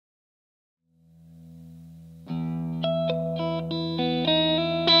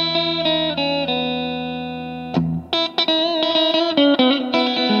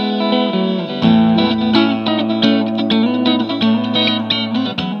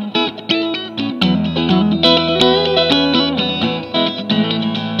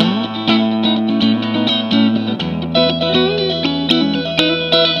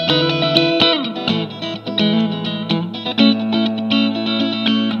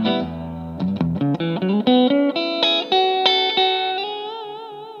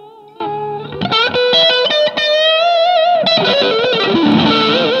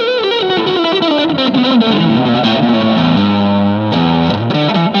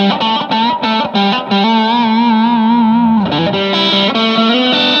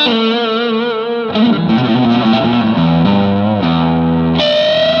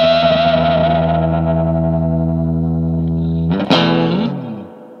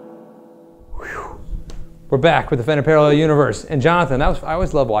We're back with the Fender Parallel Universe. And Jonathan, I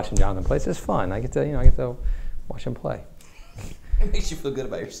always love watching Jonathan play. It's just fun. I get to watch him play. It makes you feel good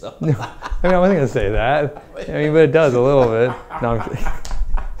about yourself. No, I mean, I wasn't going to say that. I mean, but it does a little bit. No, I'm kidding.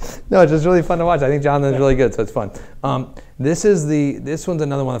 No, it's just really fun to watch. I think Jonathan's really good, so it's fun. This one's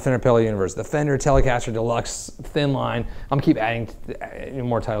another one of the Fender Parallel Universe. The Fender Telecaster Deluxe Thinline. I'm gonna keep adding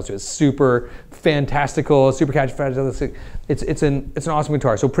more titles to it. Super fantastical, super califragilistic. It's an awesome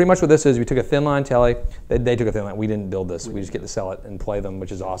guitar. So pretty much what this is, we took a Thinline Tele. They took a Thinline. We didn't build this. We just get to sell it and play them,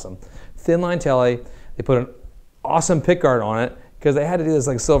 which is awesome. Thinline Tele. They put an awesome pickguard on it, because they had to do this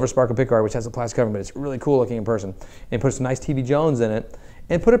like silver sparkle pickguard, which has a plastic covering, but it's really cool looking in person. And put some nice TV Jones in it,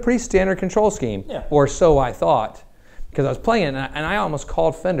 and put a pretty standard control scheme, or so I thought, because I was playing it, and I almost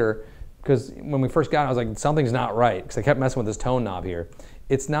called Fender, because when we first got it, I was like, something's not right, because I kept messing with this tone knob here.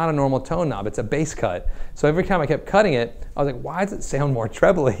 It's not a normal tone knob, it's a bass cut. So every time I kept cutting it, I was like, why does it sound more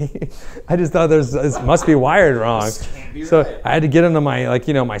trebly? I just thought this must be wired wrong. So right. I had to get into my,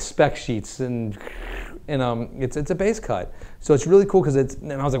 my spec sheets, and it's a bass cut. So it's really cool,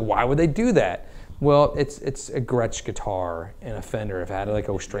 and I was like, why would they do that? Well, it's a Gretsch guitar and a Fender if it had like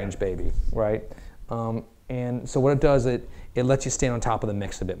a strange baby, right? And so what it does, it lets you stand on top of the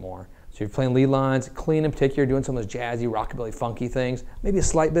mix a bit more. So you're playing lead lines, clean in particular, doing some of those jazzy, rockabilly, funky things, maybe a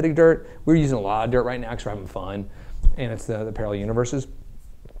slight bit of dirt. We're using a lot of dirt right now because we're having fun, and it's the Parallel Universes.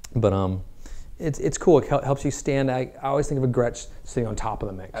 But it's cool. It helps you stand. I always think of a Gretsch sitting on top of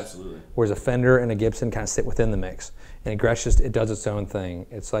the mix. Absolutely. Whereas a Fender and a Gibson kind of sit within the mix. And a Gretsch it does its own thing.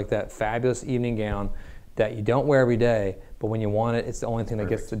 It's like that fabulous evening gown that you don't wear every day, but when you want it, it's the only thing that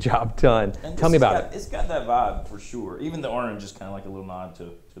gets the job done. Tell me about it. It's got that vibe for sure. Even the orange is kind of like a little nod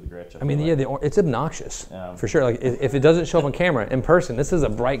to the Gretsch. I mean, it's obnoxious for sure. Like if it doesn't show up on camera, in person, this is a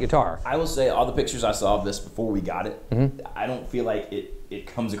bright guitar. I will say, all the pictures I saw of this before we got it, I don't feel like it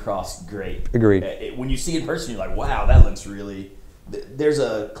comes across great. Agreed. When you see it in person, you're like, wow, that looks really. There's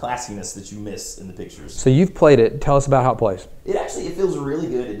a classiness that you miss in the pictures. So you've played it. Tell us about how it plays. It feels really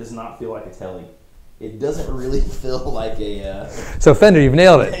good. It does not feel like a Tele. It doesn't really feel like a. So Fender, you've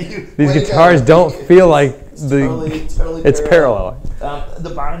nailed it. These guitars don't feel like it's parallel.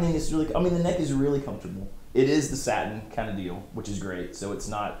 The binding is really. I mean, the neck is really comfortable. It is the satin kind of deal, which is great. So it's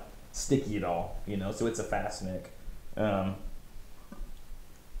not sticky at all. So it's a fast neck.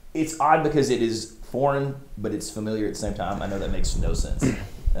 It's odd because it is foreign, but it's familiar at the same time. I know that makes no sense.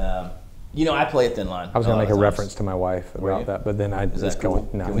 I play a Thinline. I was going to make a reference to my wife about that, but then I just cool?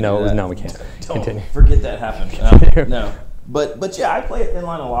 No, we can't. Continue. Forget that happened. No, but yeah, I play a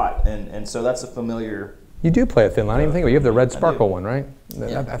Thinline a lot, and so that's a familiar. You do play a Thinline. I didn't even think of it. You have the red sparkle one, right?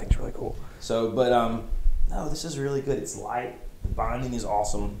 Yeah. I think it's really cool. So, but no, this is really good. It's light. The binding is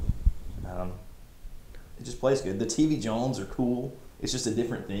awesome. It just plays good. The TV Jones are cool. It's just a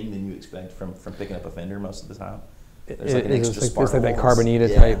different thing than you expect from picking up a Fender most of the time. There's like an extra sparkle. It's like that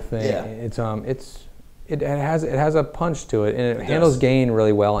Carbonita type thing. Yeah. It has a punch to it, and it handles gain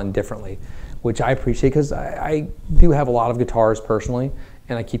really well and differently, which I appreciate because I do have a lot of guitars personally,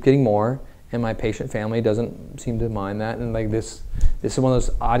 and I keep getting more, and my patient family doesn't seem to mind that. And like this is one of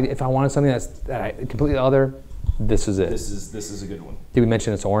those odd. If I wanted something that's completely other, this is it. This is a good one. Did we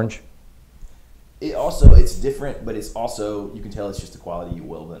mention it's orange? It's different, but it's also, you can tell it's just a quality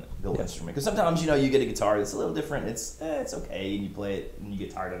built instrument. Because sometimes, you get a guitar that's a little different. It's okay, and you play it, and you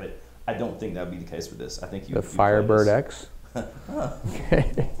get tired of it. I don't think that would be the case with this. I think the Firebird X.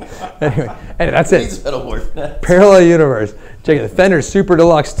 Okay. Anyway, that's it. Parallel Universe. Check it. The Fender Super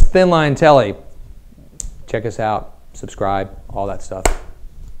Deluxe Thinline Tele. Check us out. Subscribe. All that stuff.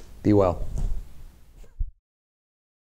 Be well.